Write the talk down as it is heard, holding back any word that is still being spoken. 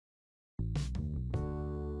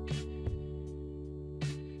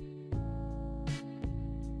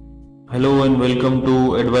Hello and welcome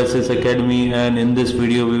to Advices Academy, and in this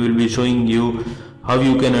video we will be showing you how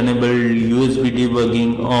you can enable USB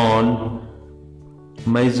debugging on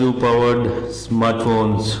Meizu powered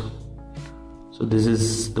smartphones. So this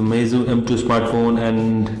is the Meizu M2 smartphone,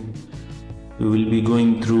 and we will be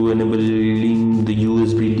going through enabling the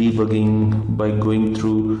USB debugging by going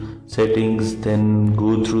through settings, then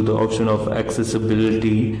go through the option of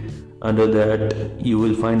accessibility. Under that you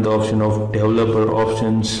will find the option of developer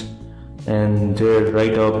options, and there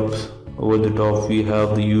right up over the top we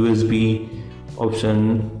have the USB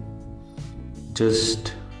option.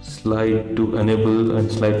 Just slide to enable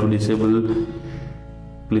and slide to disable,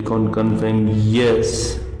 click on confirm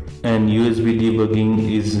yes, and USB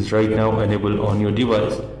debugging is right now enabled on your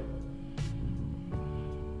device.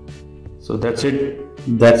 So that's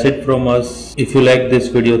it from us. If you like this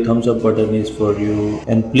video, thumbs up button is for you,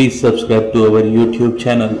 and please subscribe to our YouTube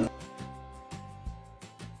channel.